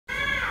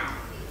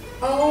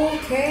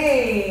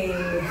Okay.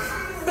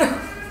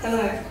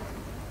 Hello.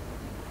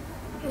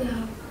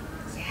 Hello,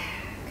 Yeah,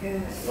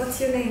 good. What's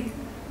your name?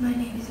 my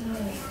name is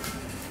Lily.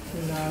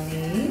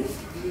 Lolly.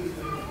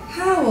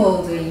 How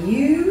old are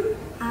you?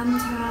 I'm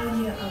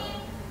 12 years old.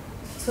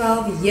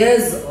 12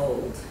 years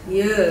old.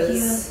 Years.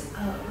 Years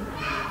old.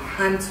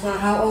 I'm 12.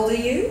 How old are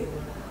you?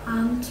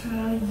 I'm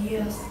 12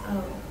 years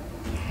old.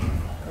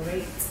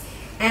 Great.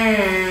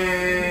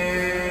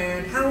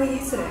 And how are you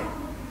today?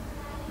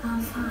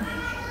 I'm fine.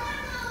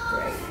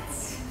 Great.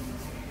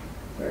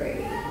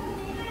 Great.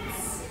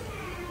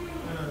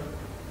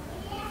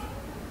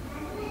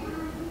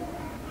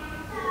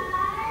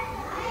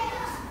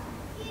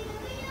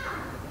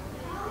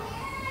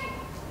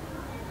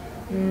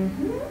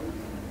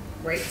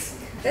 Great.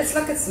 Let's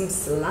look at some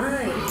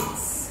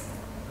slides.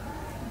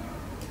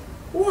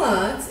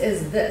 What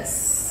is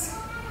this?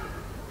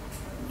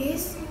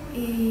 This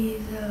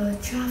is a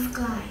traffic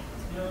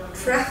light.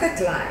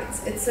 Traffic light.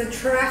 It's a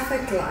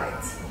traffic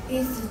light.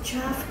 It's a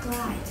traffic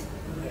light.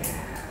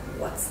 Yeah.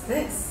 What's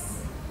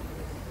this?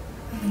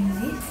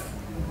 And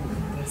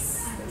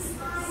this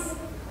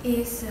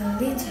This. is a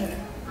liter.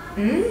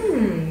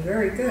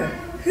 Very good.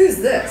 Who's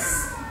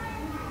this?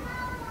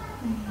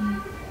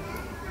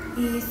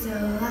 It's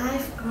a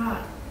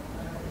lifeguard.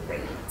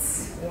 Great.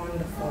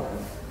 Wonderful.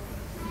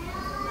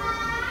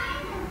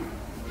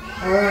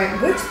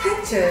 Alright, which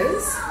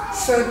pictures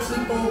show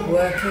people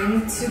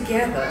working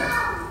together?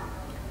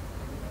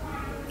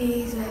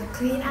 It's a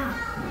clean up.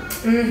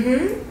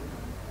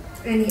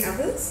 Any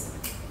others?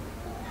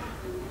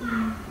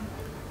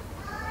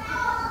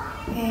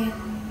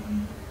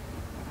 And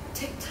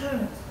take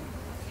turns.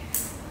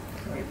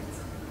 Great.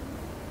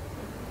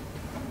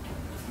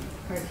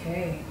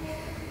 Okay.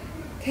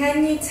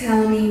 Can you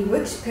tell me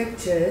which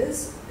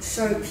pictures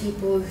show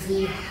people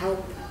who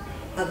help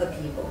other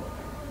people?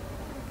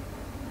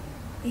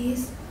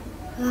 It's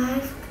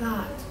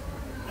lifeguard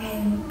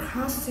and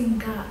crossing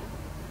guard.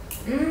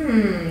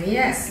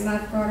 Yes,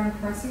 lifeguard and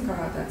crossing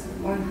guard. That's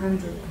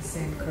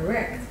 100%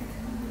 correct.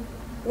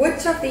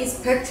 Which of these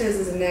pictures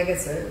is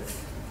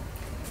negative?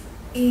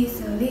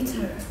 It's a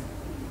liter.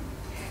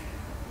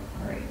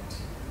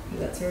 Great.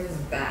 Litter is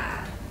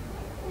bad.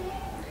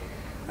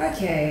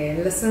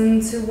 Okay, listen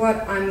to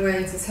what I'm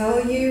going to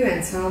tell you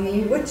and tell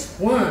me which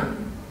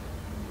one.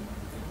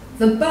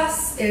 The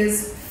bus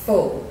is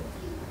full.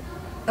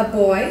 A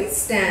boy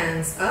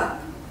stands up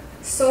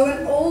so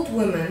an old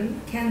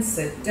woman can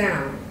sit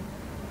down.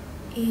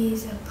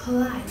 Is a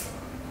polite.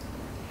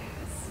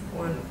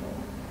 Wonderful.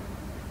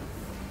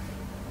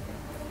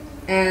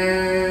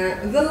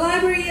 And the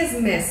library is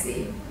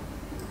messy.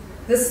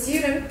 The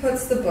student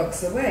puts the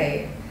books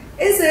away.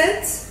 Is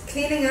it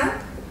cleaning up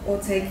or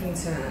taking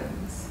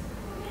turns?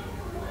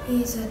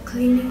 Is a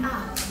cleaning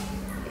up.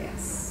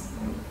 Yes.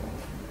 Wonderful.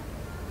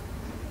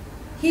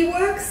 He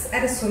works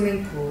at a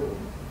swimming pool.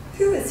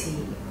 Who is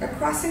he? A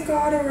crossing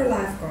guard or a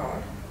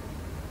lifeguard?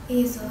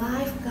 Is a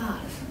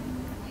lifeguard.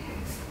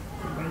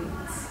 Great.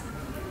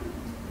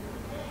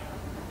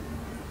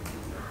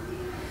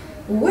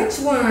 Which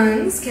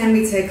ones can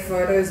we take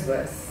photos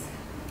with?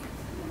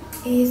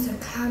 Is a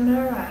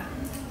camera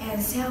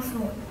and cell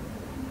phone.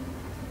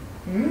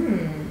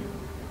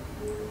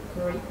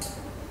 Great.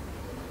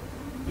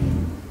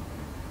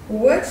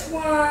 Which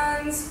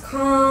ones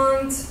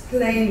can't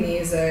play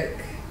music?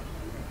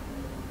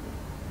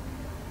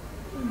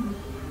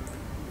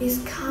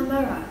 Is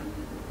camera.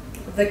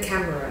 The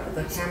camera.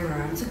 The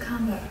camera. The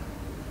camera.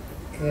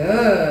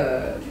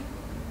 Good.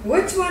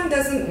 Which one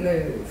doesn't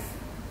move?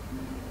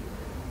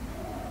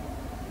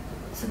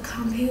 The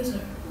computer.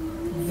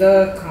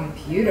 The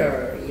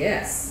computer,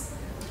 yes.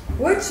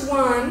 Which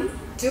one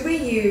do we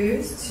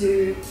use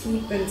to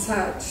keep in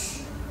touch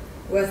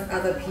with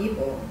other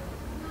people?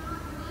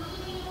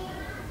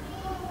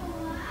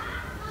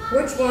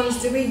 Which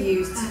ones do we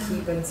use to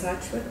keep in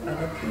touch with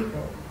other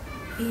people?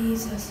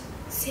 Is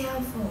a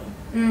cell phone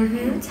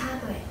and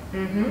tablet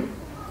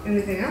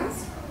Anything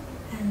else?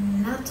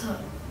 and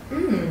laptop.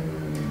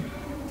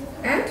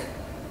 And?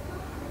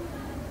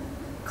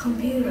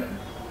 Computer.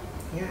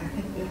 Yeah, I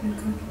think even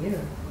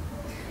computer.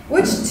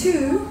 Which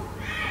two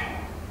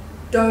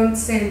don't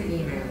send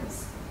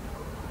emails?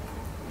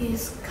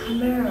 Is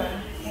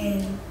camera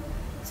and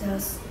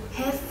just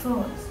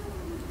headphones.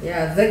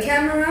 Yeah, the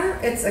camera,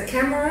 it's a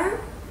camera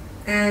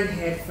and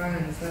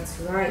headphones, that's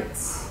right.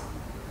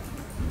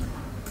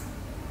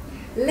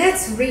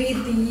 Let's read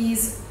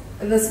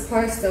this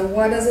poster.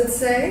 What does it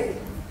say?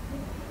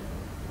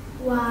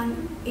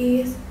 One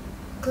is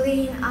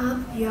clean up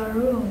your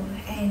room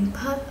and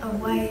put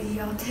away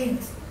your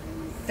things.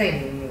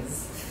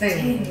 Things.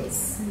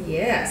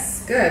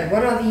 Yes, good.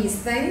 What are these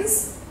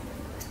things?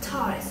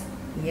 Toys.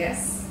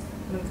 Yes.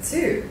 Number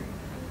two.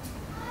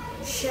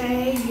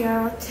 Share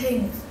your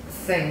things.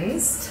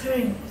 Things.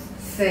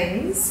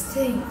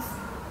 Things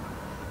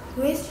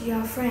with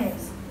your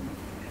friends.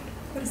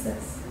 What is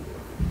this?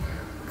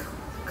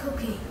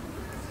 Cookie.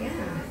 Yeah,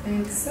 I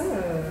think so.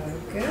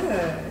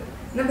 Good.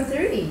 Number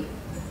three.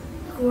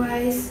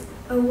 Grace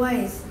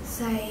always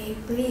say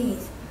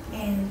please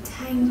and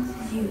thank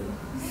you.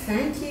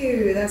 Thank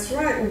you, that's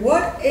right.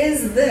 What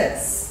is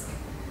this?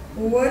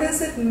 What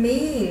does it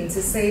mean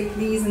to say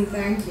please and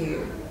thank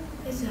you?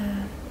 It's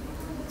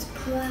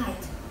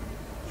polite.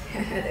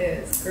 Yeah, it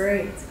is.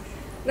 Great.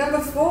 Number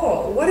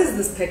 4, what is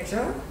this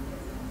picture?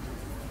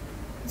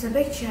 The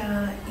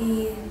picture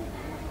is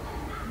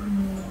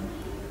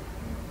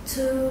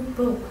two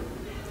books.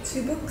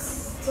 Two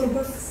books? Two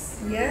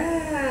books.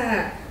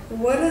 Yeah.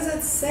 What does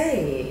it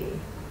say?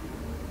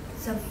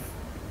 The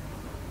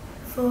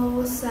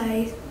first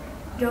says,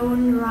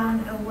 don't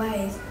run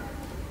away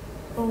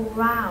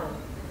around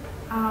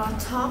or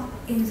talk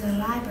in the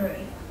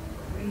library.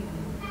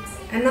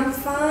 And number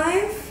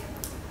 5?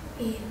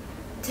 It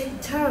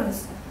take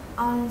turns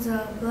on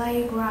the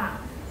playground.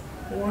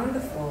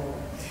 Wonderful.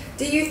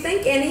 Do you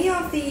think any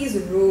of these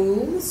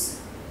rules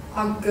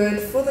are good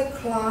for the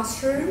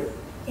classroom?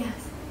 Yes.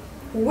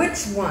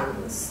 Which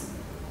ones?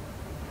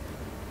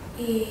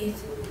 It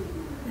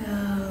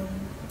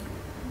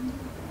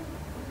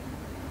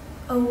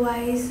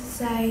always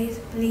says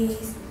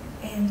please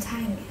and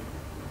thank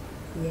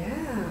you.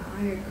 Yeah,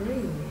 I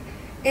agree.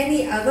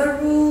 Any other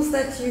rules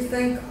that you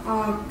think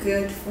are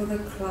good for the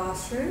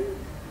classroom?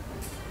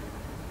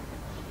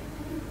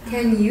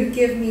 Can you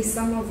give me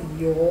some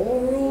of your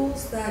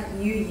rules that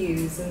you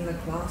use in the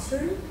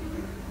classroom?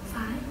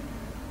 5.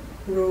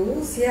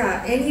 Rules?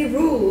 Yeah, any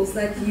rules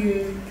that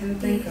you can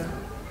think of?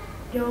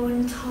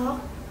 Don't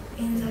talk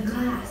in the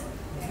class.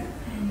 Yeah.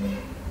 And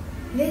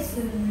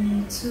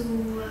listen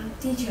to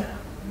teacher.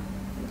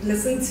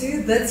 Listen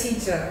to the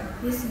teacher.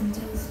 Listen to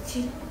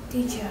the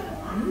teacher.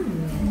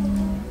 Mm.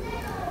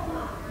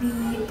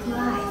 And be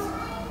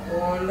polite.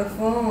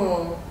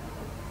 Wonderful.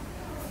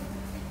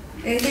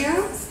 Anything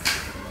else?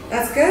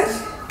 That's good?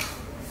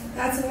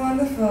 That's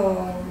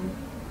wonderful.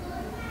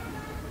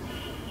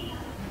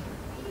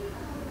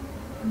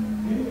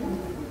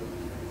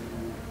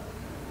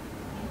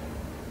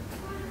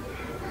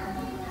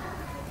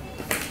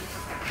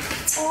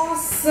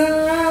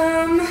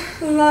 Awesome.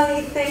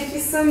 Lolly, thank you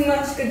so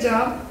much. Good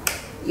job.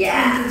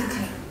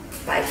 Yeah.